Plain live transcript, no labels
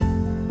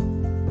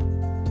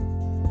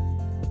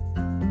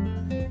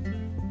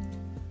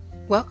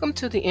Welcome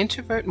to the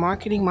Introvert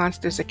Marketing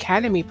Monsters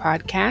Academy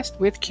podcast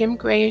with Kim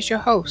Gray as your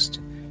host.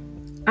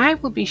 I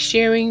will be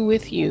sharing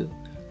with you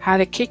how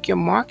to kick your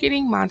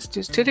marketing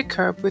monsters to the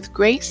curb with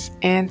grace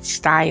and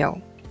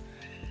style.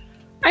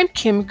 I'm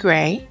Kim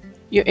Gray,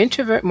 your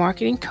introvert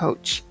marketing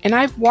coach, and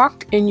I've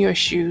walked in your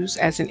shoes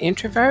as an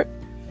introvert,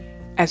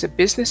 as a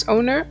business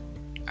owner,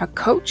 a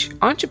coach,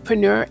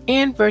 entrepreneur,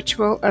 and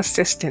virtual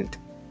assistant.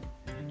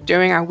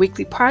 During our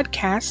weekly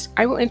podcasts,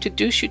 I will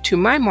introduce you to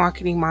my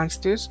marketing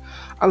monsters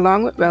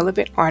along with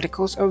relevant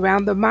articles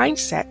around the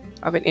mindset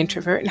of an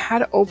introvert and how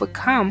to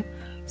overcome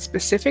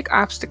specific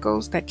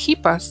obstacles that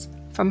keep us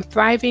from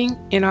thriving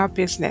in our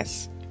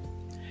business.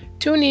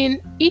 Tune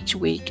in each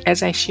week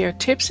as I share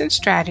tips and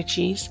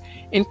strategies,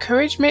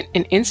 encouragement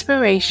and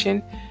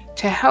inspiration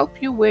to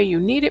help you where you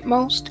need it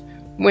most,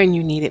 when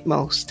you need it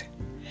most.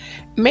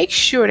 Make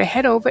sure to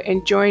head over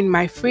and join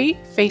my free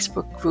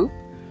Facebook group,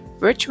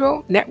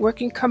 Virtual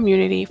Networking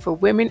Community for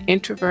Women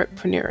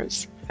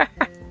Introvertpreneurs.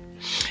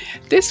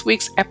 This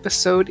week's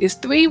episode is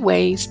 3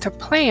 ways to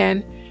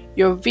plan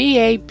your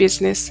VA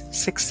business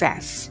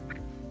success.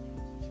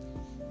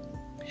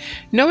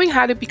 Knowing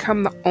how to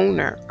become the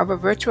owner of a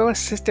virtual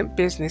assistant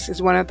business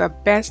is one of the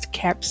best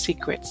kept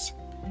secrets.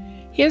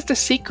 Here's the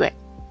secret.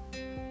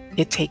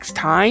 It takes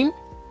time,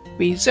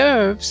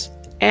 reserves,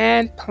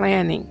 and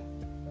planning.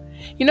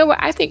 You know what?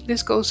 I think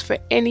this goes for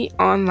any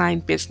online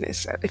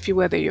business,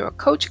 whether you're a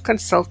coach,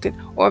 consultant,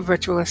 or a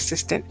virtual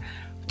assistant.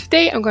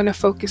 Today, I'm going to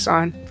focus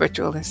on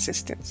virtual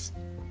assistants.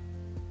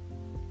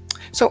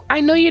 So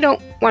I know you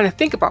don't want to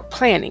think about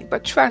planning,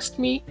 but trust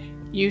me,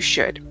 you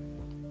should.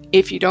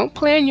 If you don't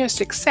plan your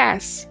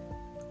success,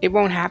 it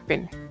won't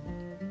happen.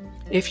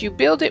 If you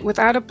build it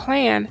without a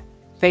plan,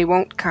 they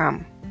won't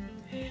come.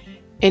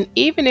 And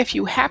even if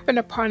you happen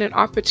upon an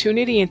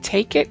opportunity and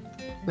take it,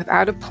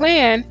 without a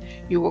plan,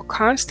 you will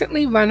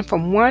constantly run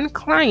from one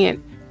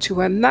client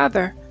to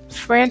another,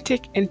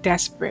 frantic and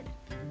desperate.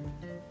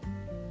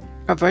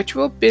 A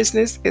virtual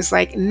business is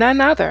like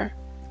none other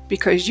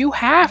because you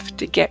have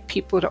to get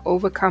people to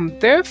overcome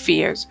their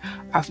fears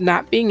of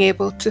not being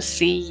able to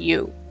see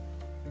you.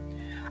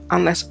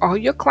 Unless all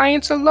your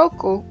clients are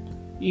local,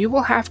 you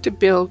will have to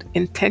build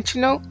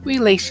intentional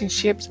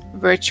relationships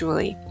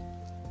virtually.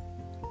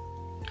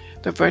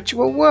 The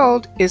virtual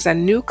world is a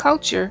new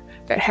culture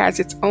that has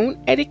its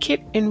own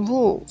etiquette and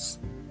rules.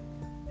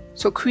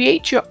 So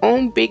create your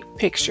own big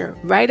picture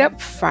right up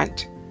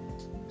front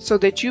so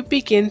that you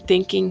begin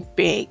thinking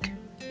big.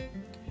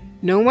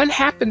 No one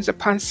happens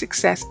upon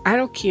success. I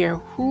don't care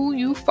who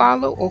you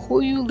follow or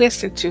who you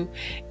listen to.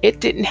 It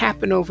didn't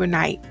happen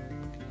overnight.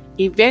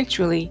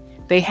 Eventually,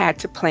 they had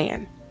to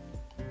plan.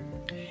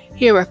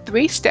 Here are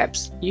 3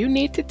 steps you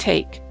need to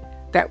take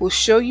that will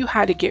show you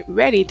how to get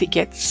ready to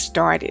get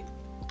started.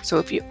 So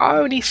if you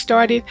already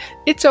started,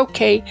 it's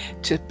okay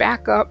to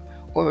back up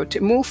or to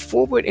move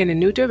forward in a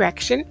new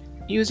direction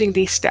using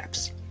these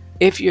steps.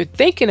 If you're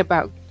thinking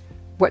about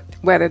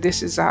whether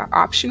this is an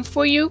option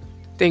for you,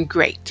 then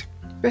great.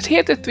 But here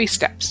are the 3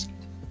 steps.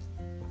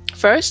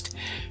 First,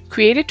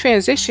 create a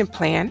transition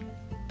plan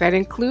that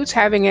includes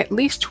having at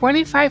least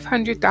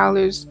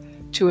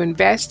 $2,500 to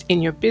invest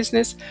in your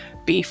business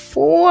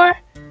before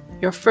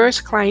your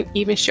first client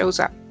even shows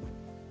up.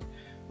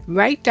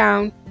 Write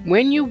down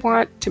when you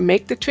want to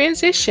make the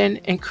transition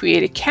and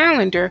create a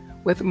calendar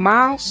with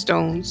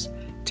milestones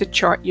to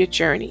chart your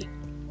journey.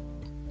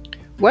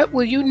 What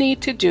will you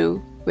need to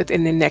do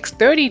within the next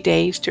 30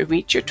 days to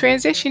reach your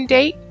transition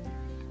date?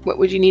 What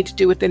would you need to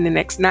do within the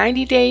next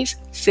 90 days,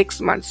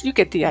 6 months? You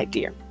get the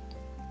idea.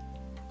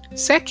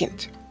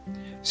 Second,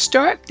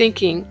 start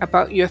thinking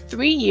about your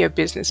 3-year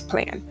business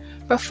plan,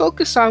 but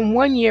focus on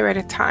 1 year at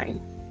a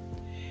time.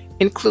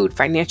 Include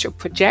financial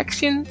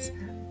projections,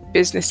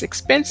 business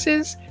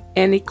expenses,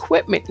 and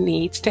equipment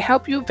needs to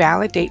help you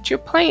validate your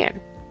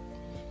plan.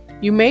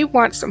 You may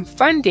want some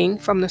funding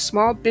from the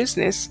Small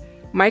Business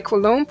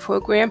Microloan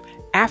Program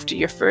after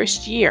your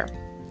first year.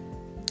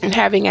 And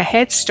having a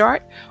head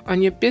start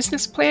on your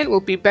business plan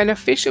will be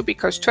beneficial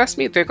because, trust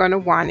me, they're going to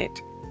want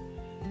it.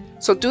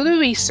 So do the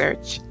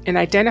research and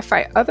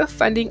identify other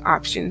funding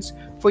options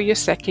for your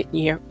 2nd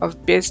year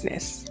of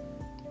business.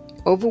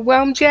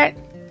 Overwhelmed yet?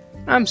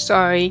 I'm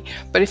sorry,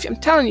 but I'm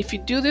telling you, if you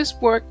do this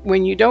work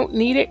when you don't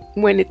need it,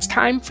 when it's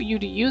time for you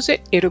to use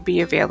it, it'll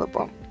be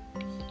available.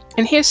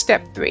 And here's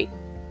step 3.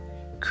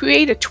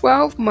 Create a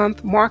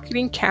 12-month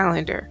marketing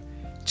calendar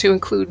to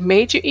include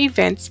major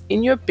events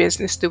in your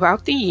business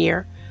throughout the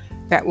year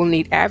that will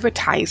need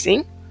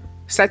advertising,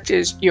 such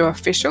as your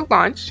official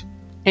launch,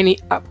 any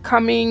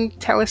upcoming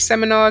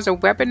teleseminars or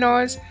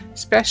webinars,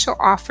 special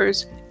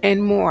offers,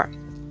 and more.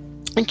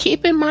 And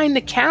keep in mind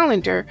the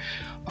calendar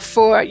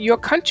for your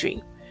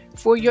country,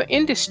 for your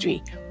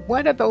industry.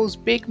 What are those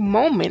big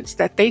moments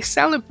that they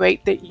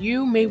celebrate that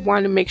you may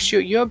want to make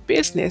sure your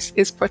business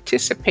is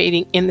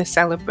participating in the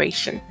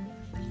celebration?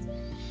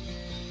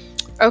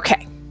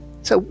 Okay,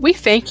 so we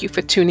thank you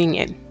for tuning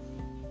in.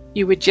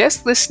 You were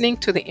just listening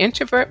to the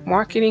Introvert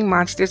Marketing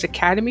Monsters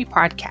Academy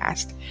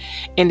podcast.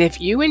 And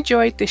if you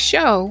enjoyed the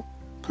show,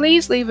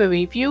 Please leave a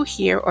review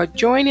here or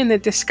join in the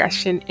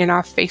discussion in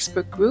our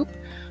Facebook group,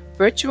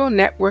 Virtual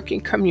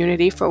Networking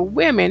Community for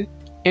Women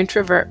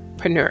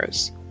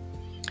Introvertpreneurs.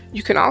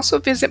 You can also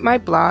visit my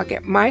blog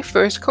at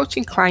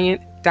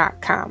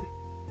myfirstcoachingclient.com.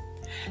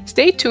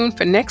 Stay tuned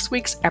for next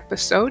week's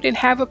episode and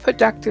have a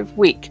productive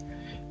week.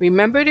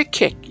 Remember to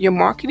kick your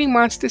marketing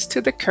monsters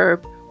to the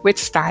curb with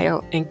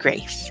style and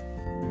grace.